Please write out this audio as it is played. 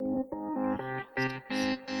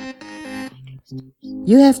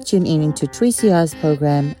You have tuned in into 3CR's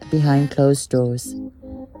program Behind Closed Doors.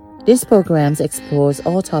 This program explores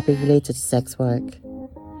all topics related to sex work.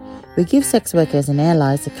 We give sex workers and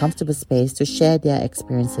allies a comfortable space to share their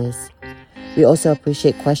experiences. We also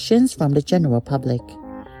appreciate questions from the general public.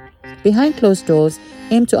 Behind Closed Doors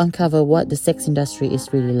aim to uncover what the sex industry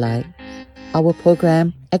is really like. Our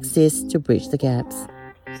program exists to bridge the gaps.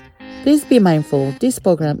 Please be mindful, this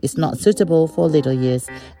program is not suitable for little ears,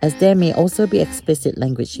 as there may also be explicit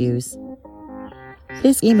language use.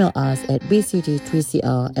 Please email us at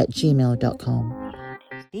bct3cr@gmail.com.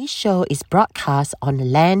 This show is broadcast on the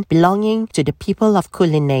land belonging to the people of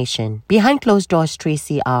Kulin Nation. Behind Closed Doors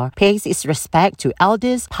 3CR pays its respect to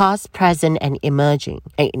elders past, present and emerging,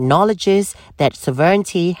 and acknowledges that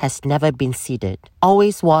sovereignty has never been ceded,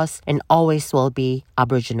 always was and always will be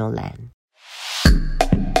Aboriginal land.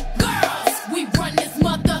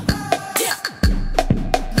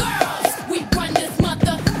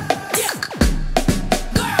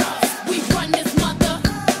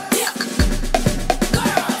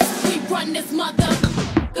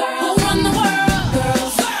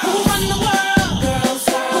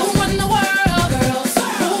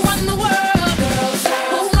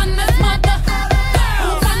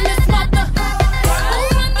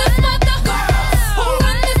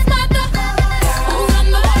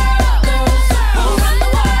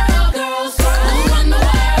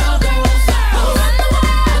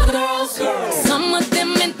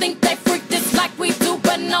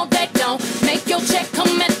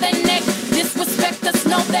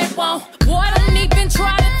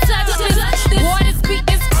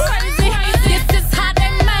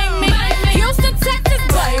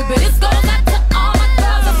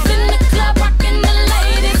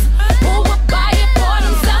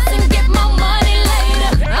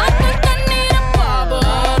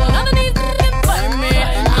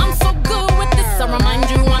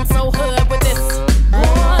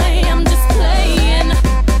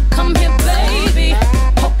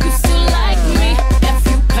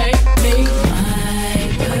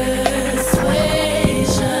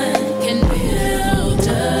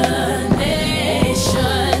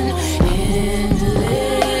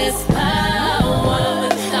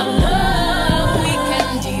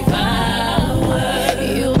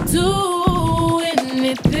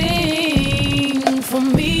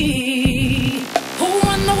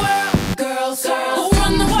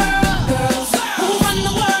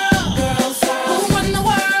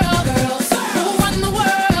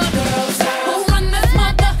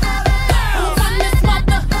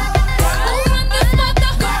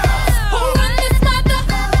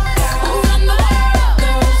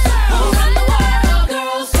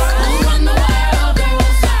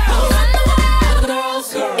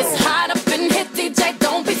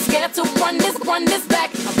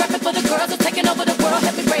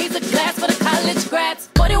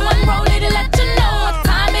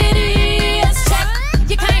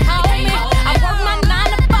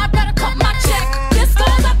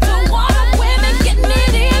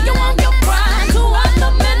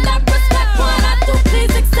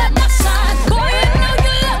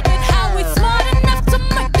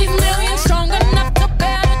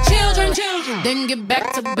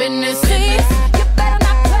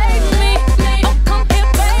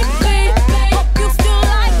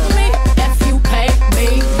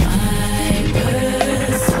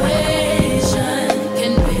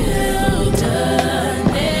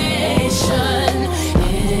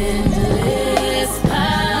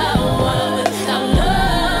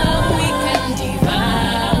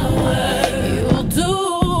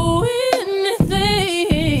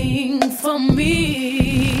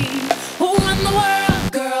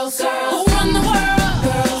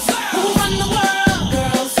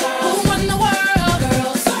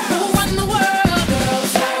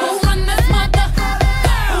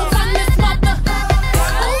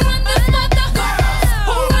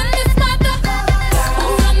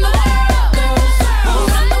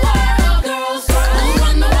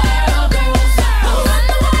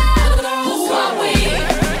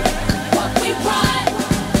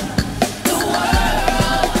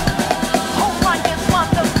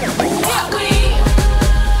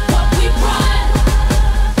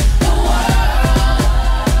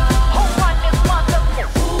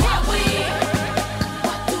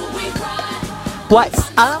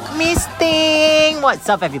 What's up, Miss Thing? What's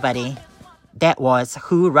up, everybody? That was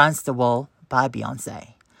Who Runs the World by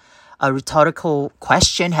Beyonce. A rhetorical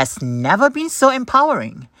question has never been so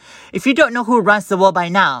empowering. If you don't know who runs the world by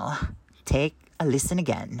now, take a listen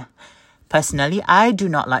again. Personally, I do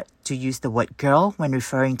not like to use the word girl when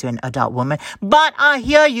referring to an adult woman, but I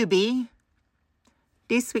hear you, B.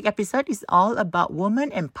 This week's episode is all about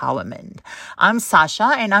woman empowerment. I'm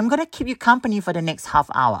Sasha and I'm going to keep you company for the next half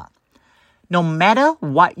hour. No matter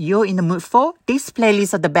what you're in the mood for, this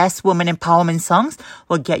playlist of the best woman empowerment songs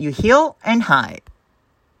will get you healed and high.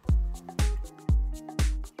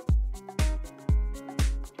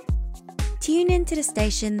 Tune into the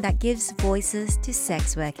station that gives voices to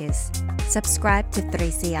sex workers. Subscribe to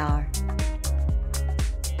 3CR.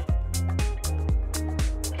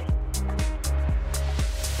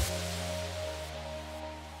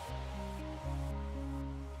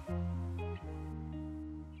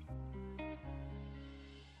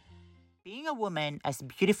 Being a woman, as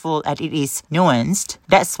beautiful as it is nuanced,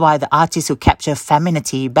 that's why the artists who capture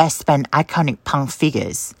femininity best spend iconic punk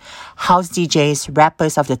figures. House DJs,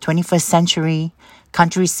 rappers of the 21st century,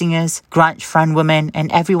 country singers, grunge frontwomen,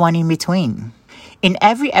 and everyone in between. In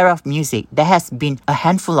every era of music, there has been a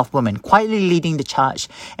handful of women quietly leading the charge,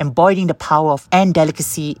 embodying the power and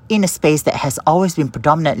delicacy in a space that has always been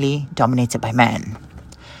predominantly dominated by men.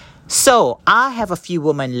 So, I have a few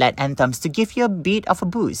women-led anthems to give you a bit of a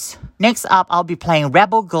boost. Next up, I'll be playing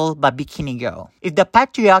Rebel Girl by Bikini Girl. If the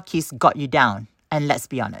patriarchy's got you down, and let's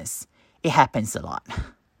be honest, it happens a lot.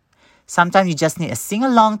 Sometimes you just need to sing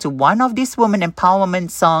along to one of these women empowerment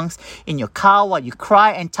songs in your car while you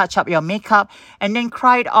cry and touch up your makeup, and then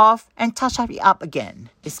cry it off and touch it up again.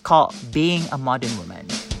 It's called Being a Modern Woman.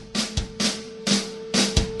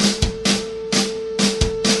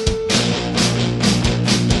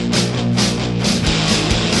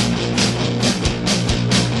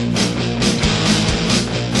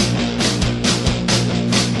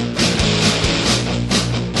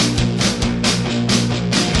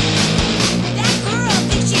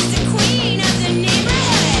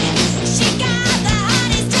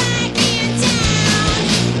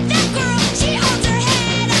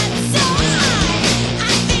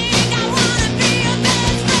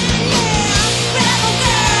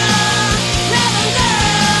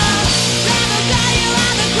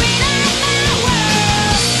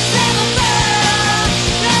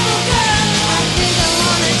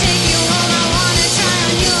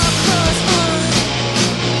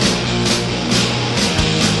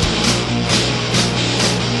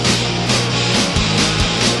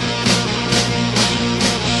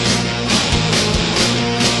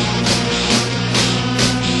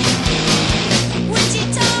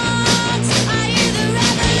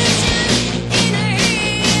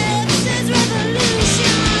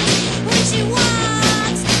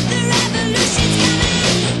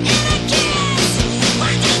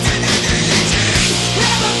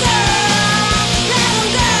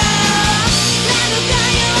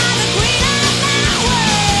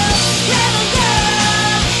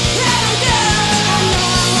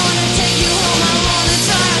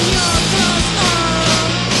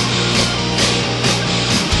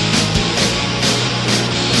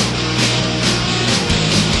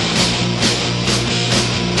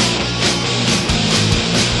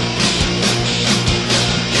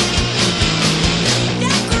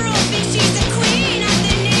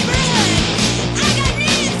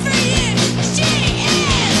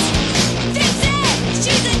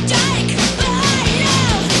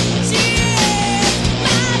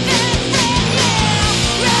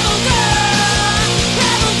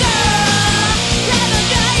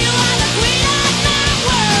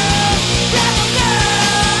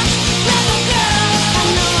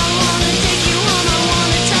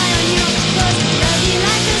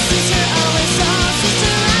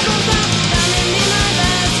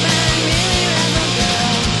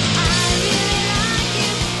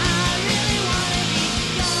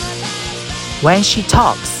 When she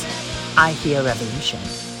talks, I hear revolution.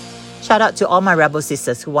 Shout out to all my rebel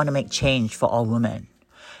sisters who want to make change for all women.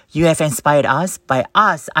 You have inspired us, by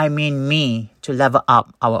us I mean me, to level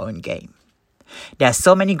up our own game. There are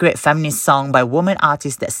so many great feminist songs by women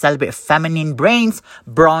artists that celebrate feminine brains,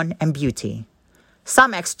 brawn, and beauty.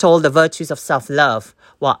 Some extol the virtues of self-love,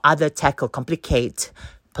 while others tackle complicated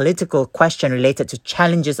political questions related to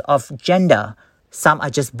challenges of gender. Some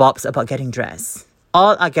are just bobs about getting dressed.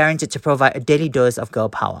 All are guaranteed to provide a daily dose of girl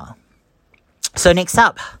power. So next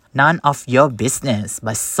up, None of Your Business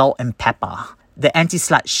by Salt and Pepper. The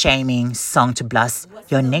anti-slut shaming song to blast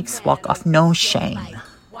your next walk of no shame.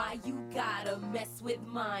 Why you gotta mess with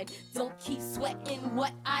mine? Don't keep sweating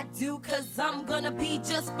what I do, cause I'm gonna be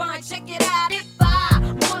just fine. Check it out, if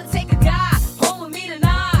I wanna take a guy home with me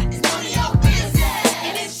tonight, it's none of your business.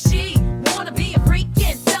 And if she wanna be a freak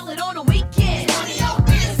and sell it on the weekend, it's none of your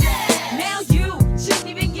business. Now you shouldn't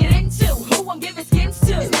even get into who I'm giving skins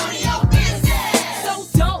to, it's none of your business. So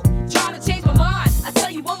don't try to change my mind, I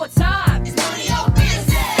tell you one more time, it's none of your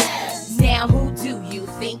business. Now who do you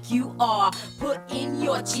are. Put in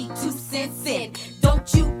your G2 in.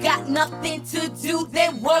 Don't you got nothing to do?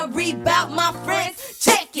 Then worry about my friends.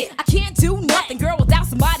 Check it. I can't do nothing, girl, without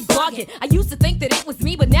somebody bugging. I used to think that it was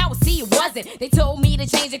me, but now I see it wasn't. They told me to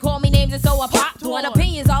change and call me names, and so I popped one.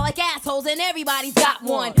 Opinions all like assholes, and everybody's got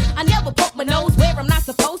one. I never poke my nose where I'm not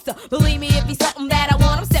supposed to. Believe me, if it's something that I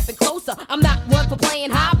want, I'm stepping closer. I'm not one for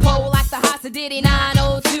playing high pole like the Hasa Diddy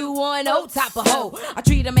 90210 type of hoe. I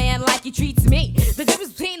treat a man like he treats me. The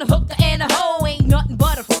difference between a hooker and a hoe ain't nothing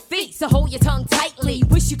but a feet. So hold your tongue tightly.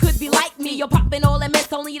 Wish you could be like me. You're popping all that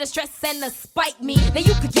mess only to stress and to spite me. Now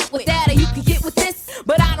you could get with that or you could get with this,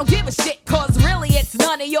 but I don't give a shit, cause really it's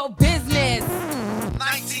none of your business.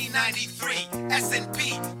 1993,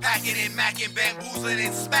 S&P, packing and macking, bamboozling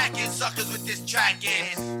and smacking suckers with this track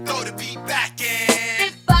in. Throw the beat back in.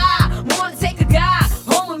 If I wanna take a guy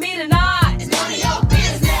home with me tonight, It's none of your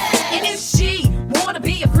business. and if she wanna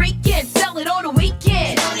be a freak and sell it on the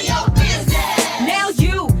weekend, It's none of your business. now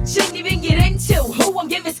you shouldn't even get into who I'm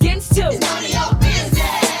giving skins to. It's none of your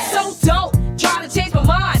business. So don't try to change my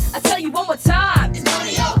mind. I tell you one more time. It's none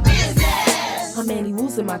of your business. How many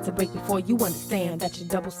rules am I to break before you understand that your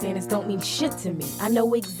double standards don't mean shit to me? I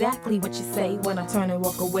know exactly what you say when I turn and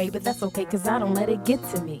walk away, but that's okay cause I don't let it get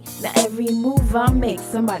to me. Now every move I make,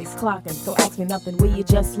 somebody's clocking, so ask me nothing, will you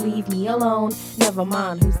just leave me alone? Never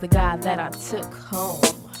mind who's the guy that I took home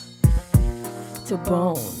to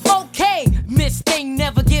bone. Okay, Miss Thing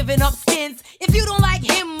never giving up skins. If you don't like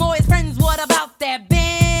him or his friends, what about that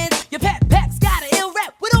Benz? Your pet Peck's got an ill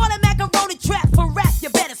rap with all that macaroni trap for rap. You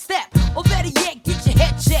better step, or better yet, get your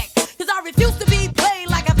head checked. Cause I refuse to be played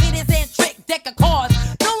like a fitness and trick deck of cards.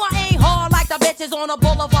 No, I ain't hard like the bitches on the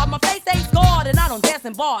boulevard. My face ain't scarred and I don't dance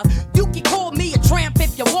in bars. You can call me a tramp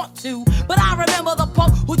if you want to, but I remember the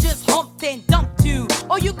punk who just humped and dumped you.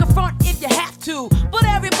 Or you can front if you have to, but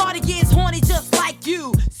everybody gets horny just like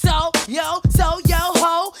you. So yo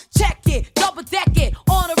ho, check it, double deck it,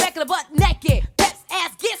 on a regular butt naked. Best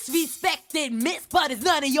ass gets respected, miss, but it's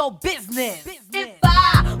none of your business. If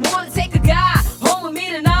I wanna take a guy home with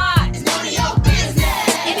me tonight, It's none of your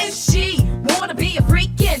business. and if she wanna be a freak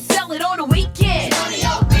and sell it on the weekend, It's none of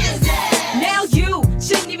your business. now you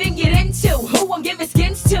shouldn't even get into who I'm giving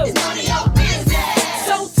skins to. It's none of your business.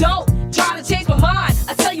 So don't try to change my mind.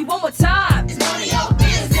 I tell you one more time. It's none of your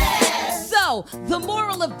business. So, the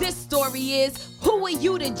moral of this story is, who are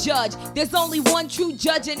you to judge? There's only one true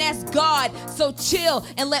judge, and that's God. So chill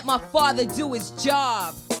and let my father do his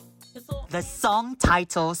job. The song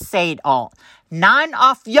title said all. None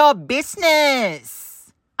of your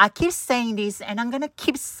business. I keep saying this and I'm gonna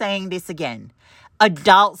keep saying this again.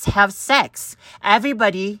 Adults have sex.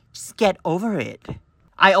 Everybody just get over it.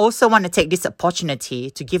 I also want to take this opportunity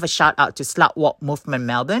to give a shout out to Slut Walk Movement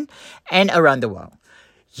Melbourne and around the world.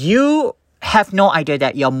 You have no idea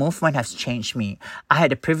that your movement has changed me. I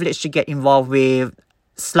had the privilege to get involved with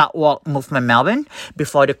Slut Walk Movement Melbourne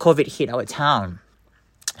before the COVID hit our town.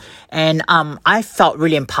 And I felt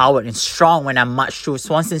really empowered and strong when I marched through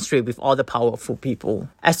Swanston Street with all the powerful people.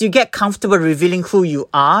 As you get comfortable revealing who you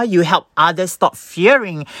are, you help others stop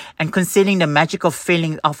fearing and concealing the magical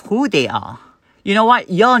feeling of who they are. You know what?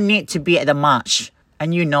 Y'all need to be at the march.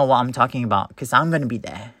 And you know what I'm talking about because I'm going to be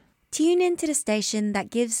there. Tune in to the station that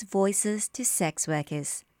gives voices to sex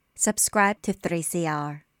workers. Subscribe to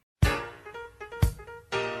 3CR.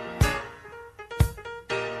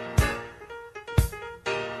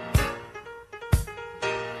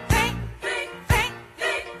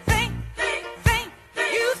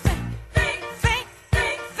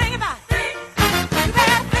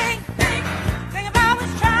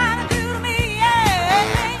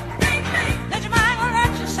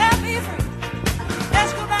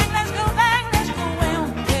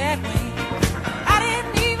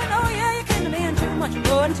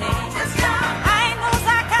 But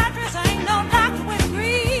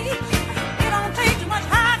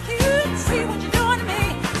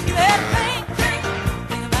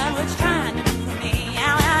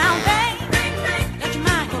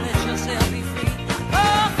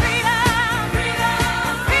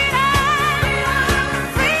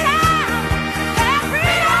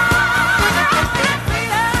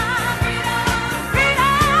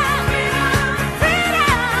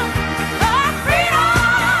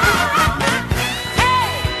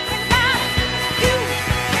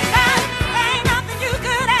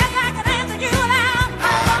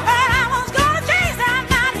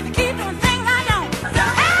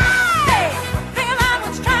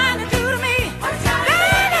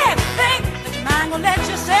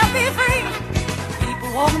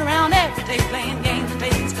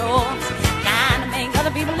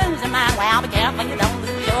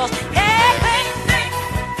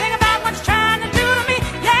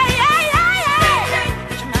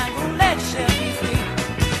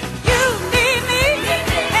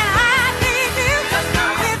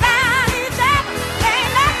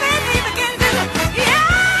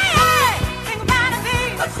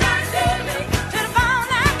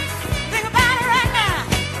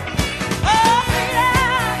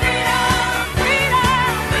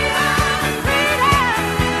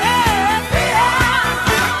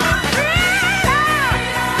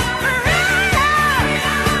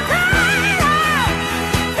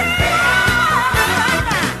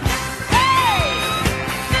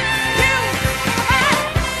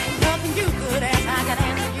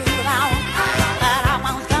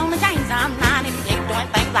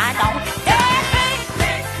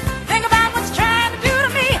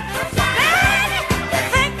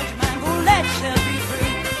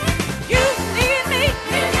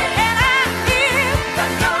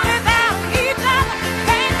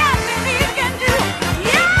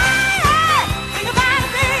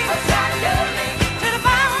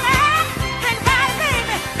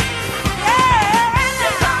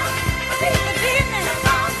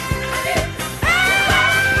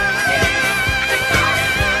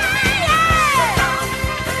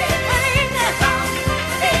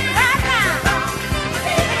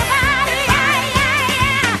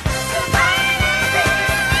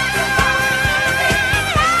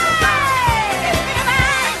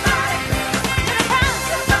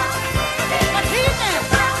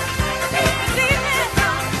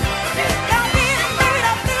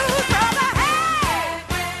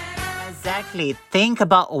Hey, think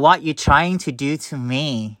about what you're trying to do to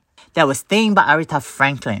me. That was Thing by Aretha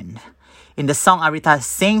Franklin. In the song, Aretha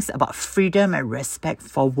sings about freedom and respect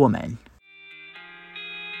for women.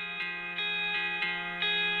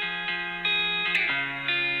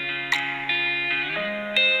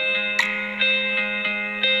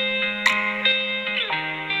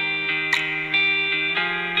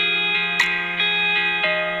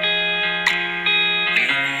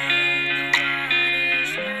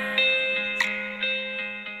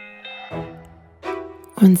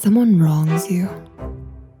 When someone wrongs you,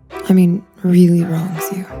 really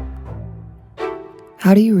wrongs you,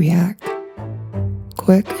 how do you react?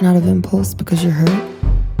 Quick and out of impulse because you're hurt?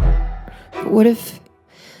 But what if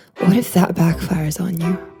that backfires on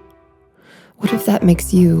you? What if that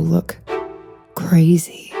makes you look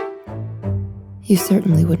crazy? You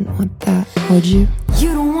certainly wouldn't want that, would you?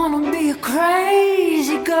 You don't wanna be a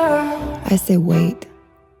crazy girl. I say wait.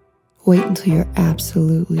 Wait until you're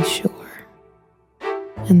absolutely sure.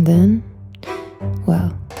 And then,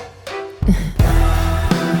 well...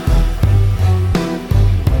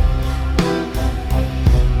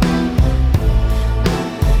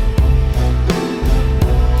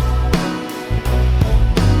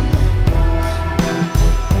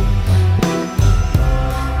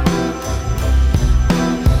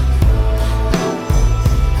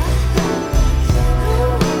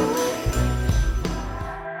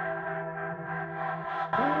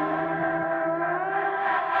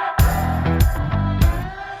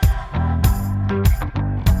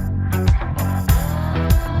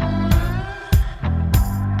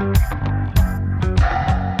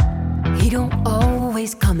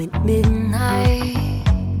 Come at midnight,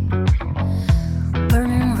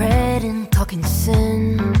 burning red and talking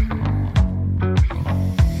sin.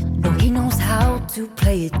 No, he knows how to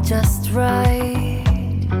play it just right.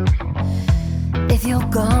 If you're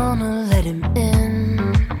gonna let him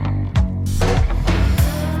in,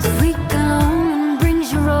 sweet cologne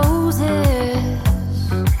brings you roses.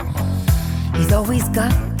 He's always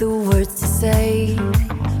got the words to say,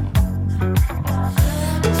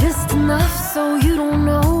 just enough so you don't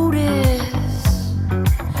notice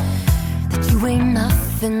that you ain't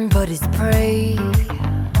nothing but his prey.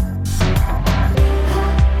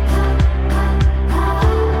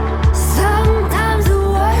 Sometimes the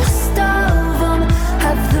worst of them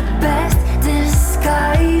have the best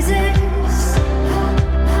disguises.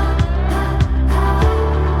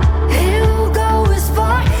 He'll go as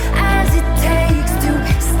far as it takes to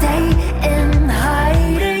stay in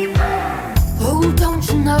hiding. Oh, don't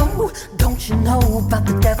you know? Don't you know about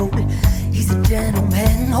the devil? He's a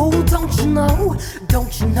gentleman. Oh, don't you know?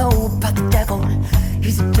 Don't you know about the devil?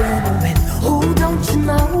 He's a gentleman. Oh, don't you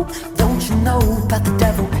know? Don't you know about the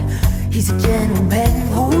devil? He's a gentleman.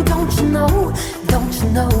 Oh, don't you know? Don't you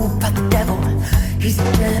know about the devil? He's a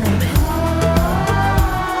gentleman.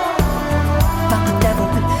 About the devil.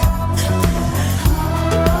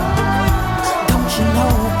 Don't you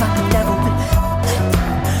know about the devil?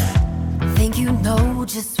 Think you know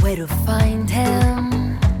just where to find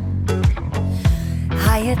him,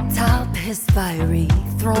 high atop his fiery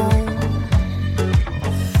throne.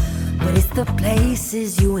 But it's the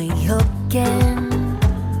places you ain't looking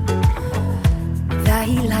that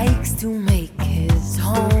he likes to make his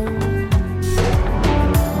home.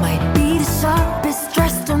 Might be the sharpest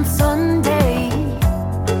dressed on Sunday,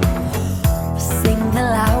 sing the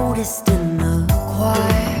loudest in the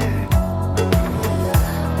choir.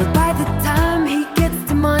 But by the time he gets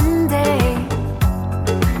to Monday,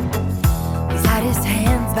 he's had his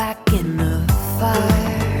hands back in the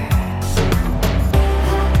fire.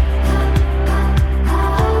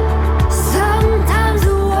 Sometimes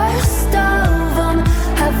the worst of them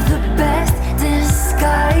have the best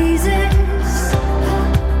disguises.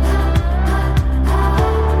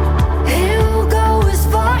 He'll go as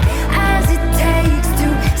far as it takes to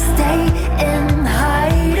stay in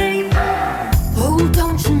hiding. Oh,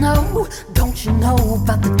 don't you know? Don't you know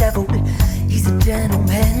about the devil? He's a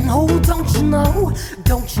gentleman. Oh, don't you know?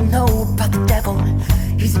 Don't you know about the devil?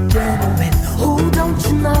 He's a gentleman. Oh, don't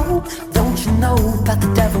you know? Don't you know about the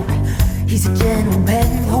devil? He's a gentleman.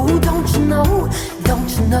 Oh, don't you know? Don't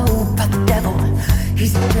you know about the devil?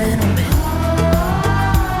 He's a gentleman.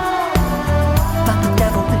 About the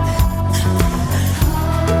devil.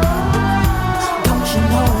 Don't you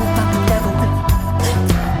know about the devil?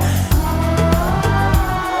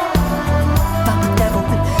 About the devil.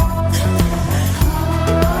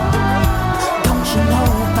 Don't you know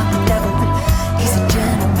about the devil? He's a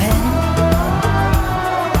gentleman.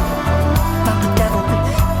 About the devil.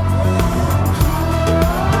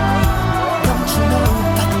 Don't you know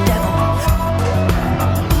about the devil?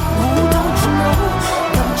 Oh, don't you know?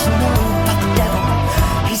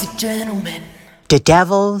 gentleman. The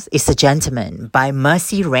Devil is a Gentleman by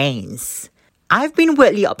Mercy Rains. I've been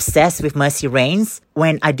weirdly obsessed with Mercy Rains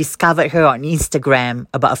when I discovered her on Instagram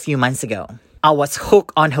about a few months ago. I was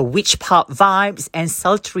hooked on her witch pop vibes and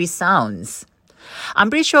sultry sounds. I'm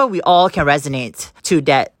pretty sure we all can resonate to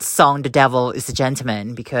that song, The Devil is a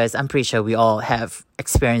Gentleman, because I'm pretty sure we all have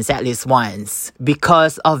experienced at least once.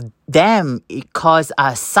 Because of them, it caused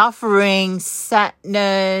us suffering,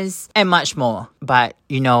 sadness, and much more. But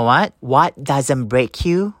you know what? What doesn't break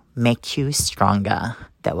you, make you stronger.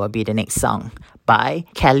 That will be the next song by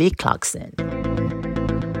Kelly Clarkson.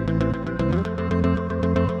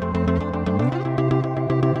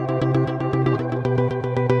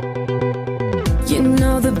 You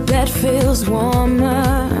know the bed feels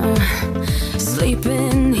warmer,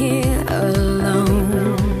 sleeping here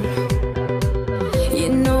alone. You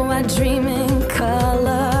know I dream in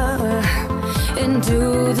color and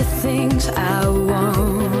do the things I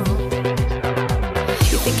want.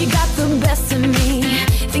 You think you got the best of me,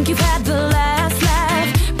 think you've had the last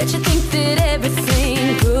laugh, bet you think that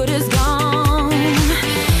everything good is gone.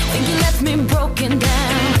 Think you left me broken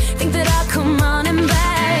down, think that I'll come running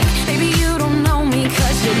back. Baby, you don't know me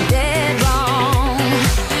 'cause you're dead wrong.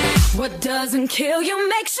 What doesn't kill you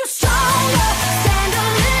makes you stronger. Stand a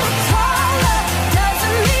little taller.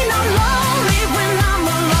 Doesn't mean I'm lonely when I'm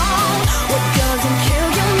alone. What doesn't kill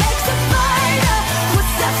you makes a fighter.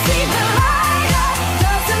 Footsteps even lighter.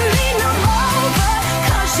 Doesn't mean I'm over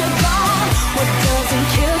 'cause you're gone. What doesn't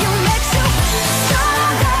kill you makes you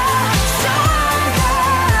stronger, stronger.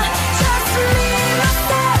 Just me,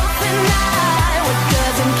 myself, and I. What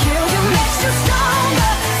doesn't kill you makes you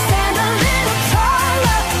stronger. Stand a little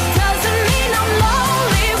taller. Doesn't mean I'm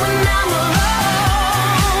lonely when I'm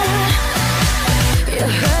alone. You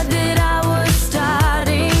heard that I was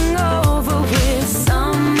starting over with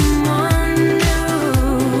someone new.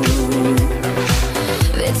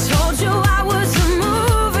 They told you I was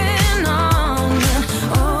moving on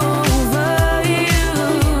over you.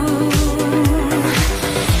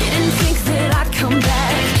 You didn't think that I'd come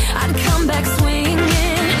back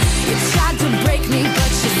swinging. You tried to break me,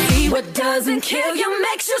 but you see what doesn't kill you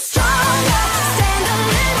makes you stronger. Stand a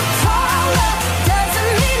little taller.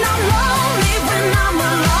 Doesn't mean I'm lonely when I'm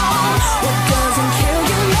alone. What doesn't kill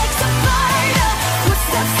you makes a fighter.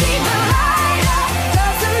 Footsteps even lighter.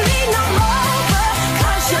 Doesn't mean I'm over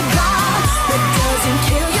 'cause you're gone. What doesn't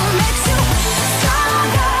kill you makes you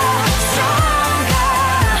stronger, stronger.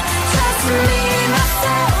 Just me,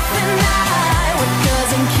 myself, and I. What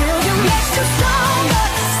doesn't kill you makes you stronger.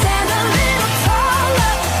 Stand a little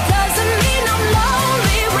taller. Doesn't mean I'm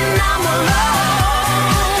lonely when I'm alone.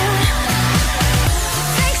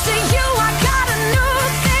 Thanks to you, I got a new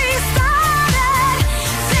thing started.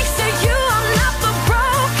 Thanks to you, I'm not the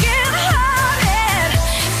broken hearted.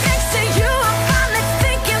 Thanks to you, I'm finally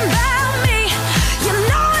thinking about me. You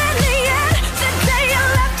know, in the end, the day you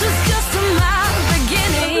left was just my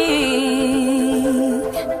beginning.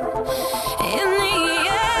 In the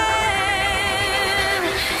end,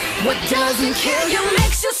 what doesn't kill you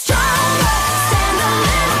makes you stronger. Stand a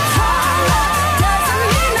little taller. Doesn't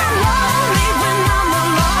mean I'm lonely when I'm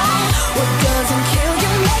alone. What doesn't kill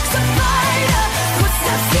you makes a fighter.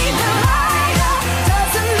 Footsteps even lighter.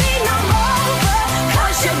 Doesn't mean I'm over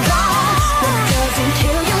 'cause you're gone. What doesn't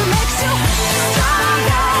kill you makes you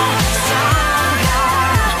stronger, stronger.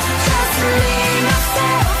 Just me,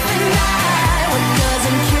 myself, and I. What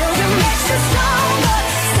doesn't kill you makes you stronger.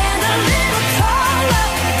 Stand a little taller.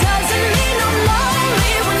 Doesn't mean I'm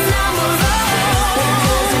lonely when I'm alone. What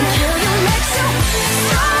doesn't kill you makes you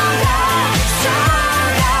stronger,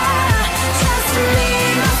 stronger. Just me,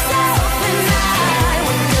 myself, and I.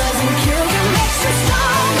 What doesn't kill you makes you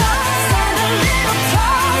stronger. Stand a little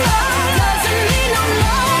taller. Doesn't mean I'm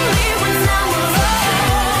lonely when I'm alone.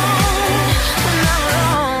 When I'm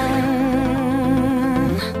alone.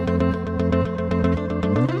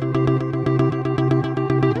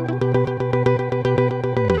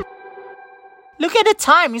 Look at the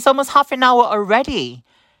time. It's almost half an hour already.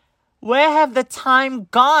 Where have the time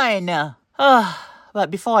gone? But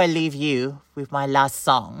before I leave you with my last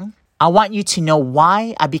song, I want you to know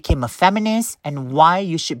why I became a feminist and why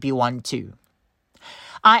you should be one too.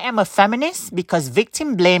 I am a feminist because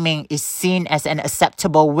victim blaming is seen as an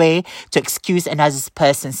acceptable way to excuse another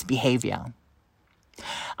person's behavior.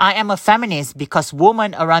 I am a feminist because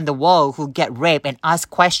women around the world who get raped and ask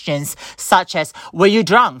questions such as, were you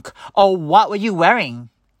drunk? Or what were you wearing?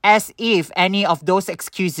 As if any of those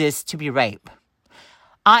excuses to be rape.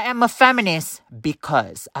 I am a feminist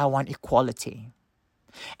because I want equality.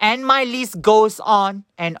 And my list goes on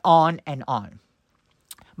and on and on.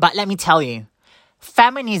 But let me tell you,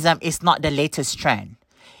 Feminism is not the latest trend.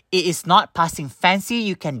 It is not passing fancy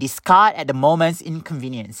you can discard at the moment's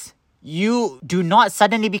inconvenience. You do not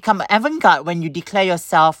suddenly become avant-garde when you declare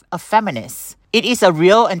yourself a feminist. It is a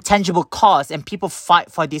real and tangible cause, and people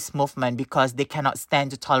fight for this movement because they cannot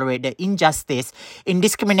stand to tolerate the injustice in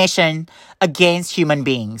discrimination against human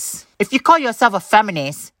beings. If you call yourself a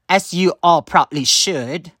feminist, as you all proudly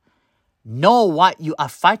should, know what you are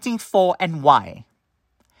fighting for and why.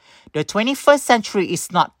 The 21st century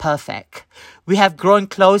is not perfect. We have grown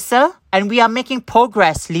closer and we are making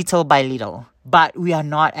progress little by little. But we are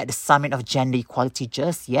not at the summit of gender equality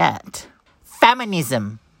just yet.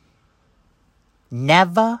 Feminism.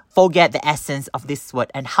 Never forget the essence of this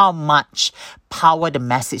word and how much power the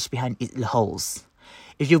message behind it holds.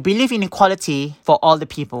 If you believe in equality for all the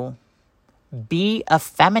people, be a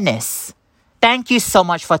feminist. Thank you so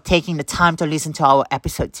much for taking the time to listen to our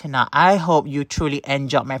episode tonight. I hope you truly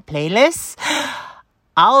enjoyed my playlist.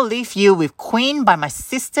 I'll leave you with Queen by my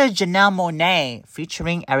sister Janelle Monáe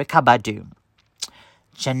featuring Erykah Badu.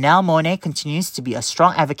 Janelle Monáe continues to be a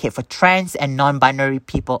strong advocate for trans and non-binary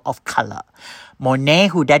people of color. Monáe,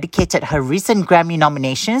 who dedicated her recent Grammy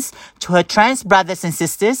nominations to her trans brothers and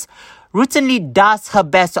sisters, routinely does her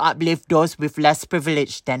best to uplift those with less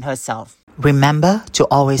privilege than herself. Remember to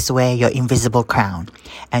always wear your invisible crown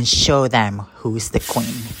and show them who's the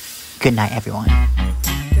queen. Good night, everyone.